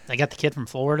 They got the kid from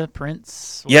Florida,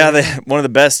 Prince. Yeah, one of the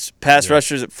best pass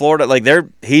rushers at Florida. Like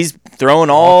he's throwing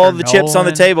all the chips on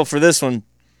the table for this one,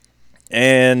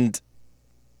 and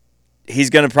he's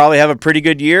going to probably have a pretty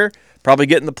good year. Probably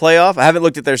get in the playoff. I haven't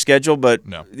looked at their schedule, but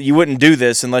you wouldn't do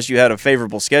this unless you had a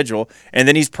favorable schedule. And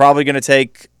then he's probably going to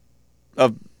take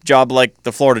a job like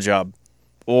the Florida job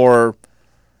or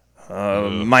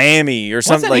Miami or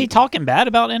something. Wasn't he talking bad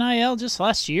about NIL just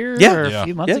last year or a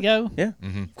few months ago? Yeah,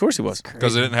 Of course he was.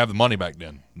 Because they didn't have the money back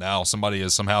then. Now somebody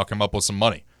has somehow come up with some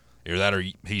money. Either that or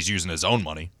he's using his own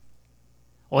money.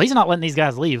 Well, he's not letting these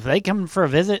guys leave. If they come for a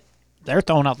visit, they're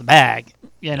throwing out the bag.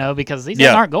 Because these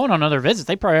guys aren't going on other visits.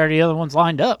 They probably already other ones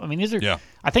lined up. I mean, these are. Yeah.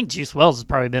 I think Juice Wells has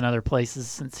probably been other places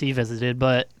since he visited,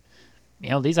 but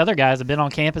these other guys have been on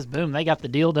campus. Boom, they got the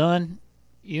deal done.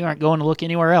 You aren't going to look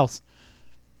anywhere else.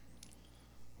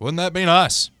 Wouldn't that be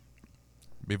nice?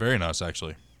 Be very nice,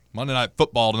 actually. Monday Night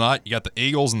Football tonight. You got the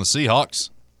Eagles and the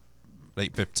Seahawks.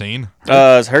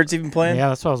 8:15. Is Hurts even playing? Yeah,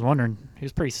 that's what I was wondering. He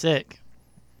was pretty sick.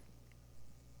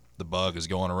 The bug is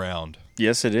going around.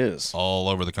 Yes, it is. All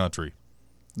over the country.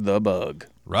 The bug.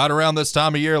 Right around this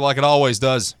time of year like it always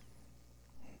does.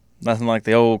 Nothing like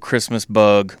the old Christmas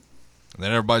bug. And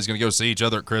then everybody's going to go see each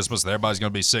other at Christmas, and everybody's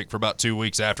going to be sick for about 2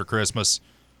 weeks after Christmas.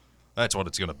 That's what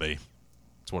it's going to be.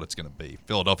 That's what it's going to be.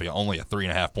 Philadelphia only a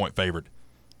 3.5-point favorite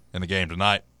in the game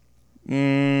tonight.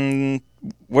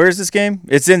 Where is this game?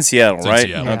 It's in Seattle, it's right? In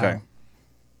Seattle. Okay.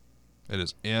 It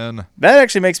is in. That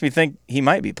actually makes me think he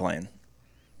might be playing.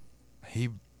 He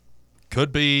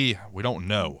could be. We don't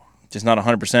know. Just not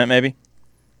 100% maybe?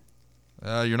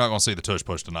 You're not going to see the tush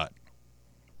push tonight.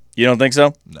 You don't think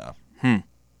so? No.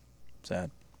 Sad.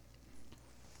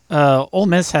 Ole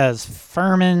Miss has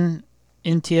Furman,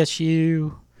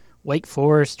 NTSU, Wake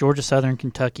Forest, Georgia Southern,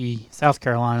 Kentucky, South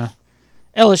Carolina,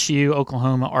 LSU,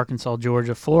 Oklahoma, Arkansas,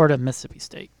 Georgia, Florida, Mississippi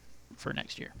State for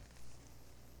next year.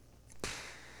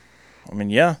 I mean,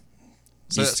 yeah.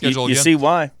 You see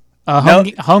why.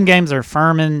 Home games are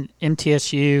Furman,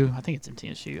 MTSU. I think it's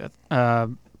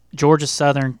MTSU. Georgia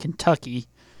Southern, Kentucky,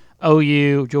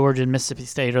 OU, Georgia, and Mississippi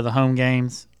State are the home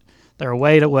games. They're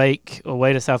away to Wake,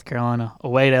 away to South Carolina,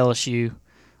 away to LSU,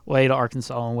 away to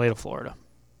Arkansas, and away to Florida.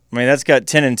 I mean, that's got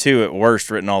 10-2 at worst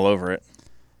written all over it.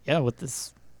 Yeah, with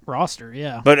this roster,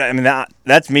 yeah. But, I mean,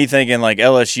 that's me thinking, like,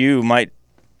 LSU might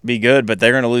be good, but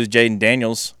they're going to lose Jaden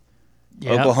Daniels.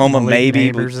 Yeah, Oklahoma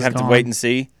maybe. We have to wait and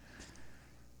see.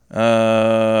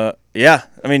 Yeah,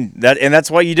 I mean,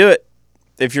 that's why you do it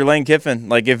if you're Lane Kiffin.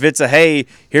 Like, if it's hey,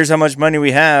 here's how much money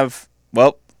we have,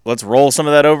 well, let's roll some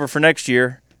of that over for next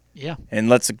year. Yeah. And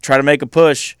let's try to make a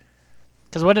push.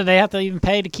 Because what do they have to even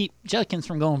pay to keep Judkins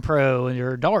from going pro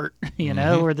or Dart,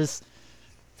 or this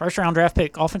first-round draft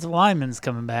pick offensive lineman's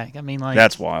coming back? I mean, like.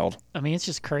 That's wild. I mean, it's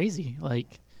just crazy. Like.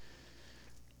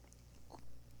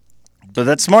 But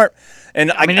that's smart.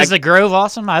 And I mean, is the Grove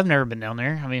awesome? I've never been down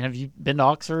there. I mean, have you been to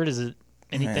Oxford? Is it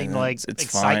anything excite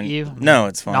fine. You? I mean, no,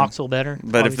 it's fine. Knoxville better.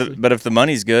 But if the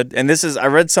money's good, and I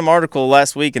read some article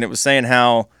last week, and it was saying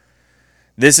how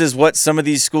this is what some of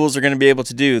these schools are going to be able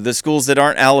to do. The schools that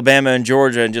aren't Alabama and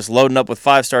Georgia and just loading up with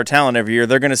 5-star talent every year,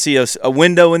 they're going to see a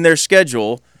window in their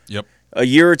schedule. Yep. A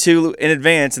year or two in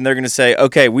advance, and they're going to say,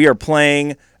 okay, we are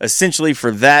playing essentially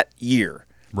for that year.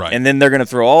 Right. And then they're going to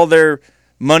throw all their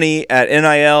money at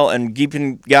NIL and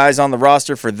keeping guys on the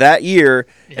roster for that year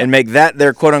and make that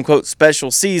their quote-unquote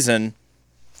special season.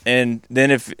 And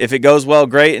then if it goes well,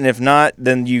 great. And if not,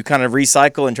 then you kind of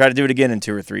recycle and try to do it again in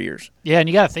 2 or 3 years. Yeah, and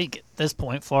you got to think at this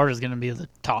point, Florida's going to be the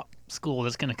top school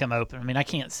that's going to come open. I mean, I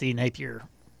can't see Napier.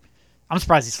 I'm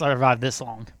surprised he survived this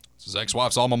long. It's his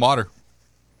ex-wife's alma mater.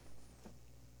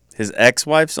 His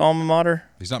ex-wife's alma mater?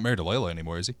 He's not married to Layla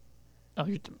anymore, is he? Oh,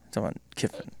 you're talking about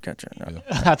Kiffin. Gotcha. No. Yeah.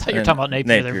 I thought you were talking about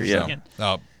Napier there for a second.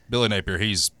 Billy Napier,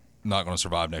 he's not going to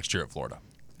survive next year at Florida.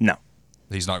 No.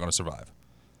 He's not going to survive.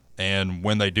 And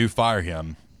when they do fire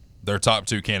him, their top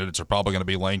 2 candidates are probably going to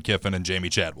be Lane Kiffin and Jamie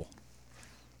Chadwell.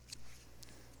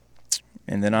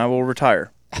 And then I will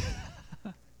retire.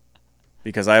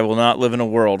 Because I will not live in a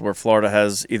world where Florida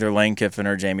has either Lane Kiffin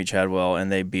or Jamie Chadwell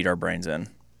and they beat our brains in.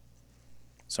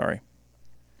 Sorry.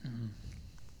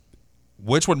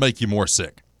 Which would make you more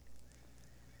sick?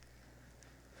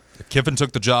 If Kiffin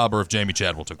took the job or if Jamie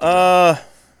Chadwell took the job?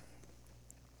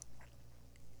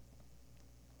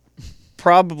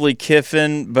 Probably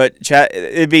Kiffin, but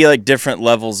it'd be like different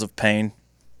levels of pain.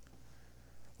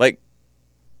 Like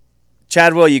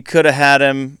Chadwell, you could have had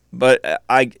him, but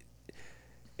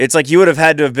it's like you would have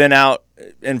had to have been out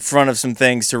in front of some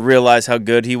things to realize how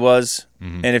good he was.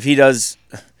 Mm-hmm. And if he goes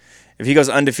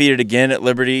undefeated again at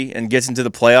Liberty and gets into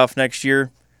the playoff next year,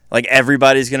 like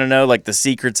everybody's going to know, like the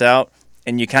secret's out,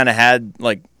 and you kind of had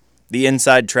like the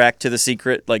inside track to the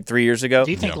secret like 3 years ago.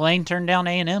 Do you think Lane turned down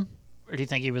A&M, or do you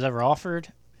think he was ever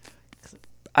offered?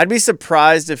 I'd be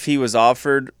surprised if he was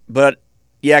offered, but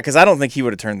yeah, because I don't think he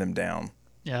would have turned them down.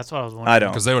 Yeah, that's what I was wondering. I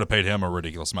don't. Because they would have paid him a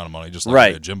ridiculous amount of money, just like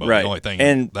they did Jimbo. Right. The only thing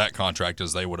in that contract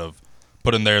is they would have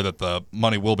put in there that the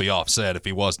money will be offset if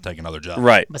he was to take another job.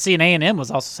 Right. But see, and A&M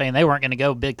was also saying they weren't going to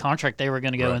go big contract. They were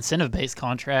going to go incentive-based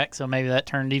contract, so maybe that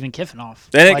turned even Kiffin off.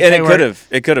 And it could have.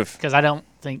 It could have. Because I don't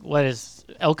think,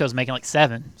 Elko's making like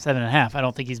 7.5. I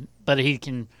don't think but he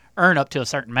can earn up to a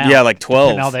certain amount. Yeah, like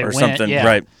 12 or something. Yeah.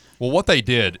 Right. Well, what they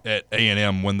did at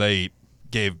A&M when they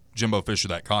gave Jimbo Fisher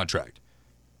that contract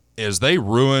is they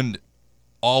ruined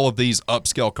all of these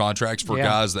upscale contracts for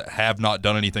guys that have not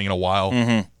done anything in a while.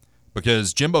 Mm-hmm.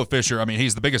 Because Jimbo Fisher, I mean,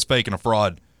 he's the biggest fake and a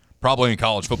fraud probably in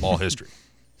college football history.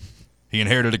 He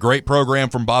inherited a great program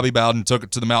from Bobby Bowden, took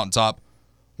it to the mountaintop,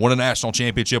 won a national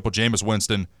championship with Jameis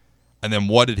Winston, and then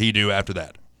what did he do after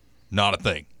that? Not a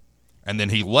thing. And then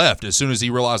he left as soon as he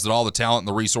realized that all the talent and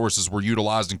the resources were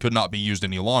utilized and could not be used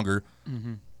any longer.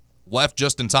 Mm-hmm. Left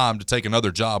just in time to take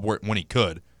another job when he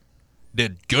could.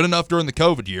 Did good enough during the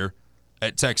COVID year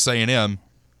at Texas A&M,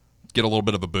 get a little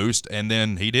bit of a boost, and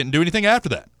then he didn't do anything after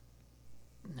that.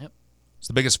 Yep. It's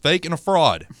the biggest fake and a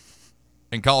fraud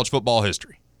in college football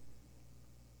history.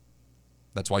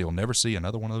 That's why you'll never see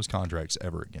another one of those contracts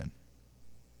ever again.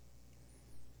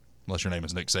 Unless your name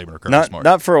is Nick Saban or Kirby Smart.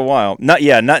 Not for a while.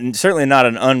 Certainly not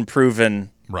an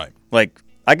unproven. Right. Like,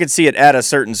 I could see it at a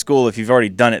certain school if you've already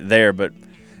done it there, but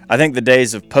I think the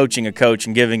days of poaching a coach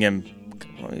and giving him,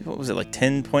 what was it, like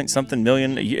 10-point-something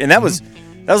million a year? And that was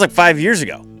like 5 years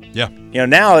ago. Yeah.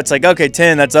 Now it's like, okay,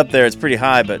 10, that's up there. It's pretty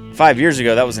high, but 5 years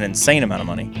ago, that was an insane amount of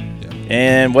money. Yeah.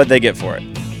 And what'd they get for it?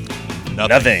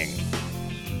 Nothing.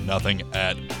 Nothing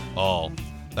at all.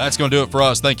 That's going to do it for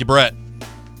us. Thank you, Brett.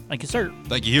 Thank you, sir.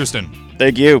 Thank you, Houston.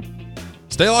 Thank you.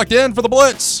 Stay locked in for the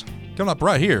Blitz. Coming up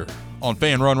right here on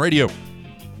Fan Run Radio.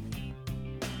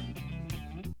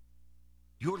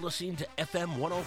 You're listening to FM 105.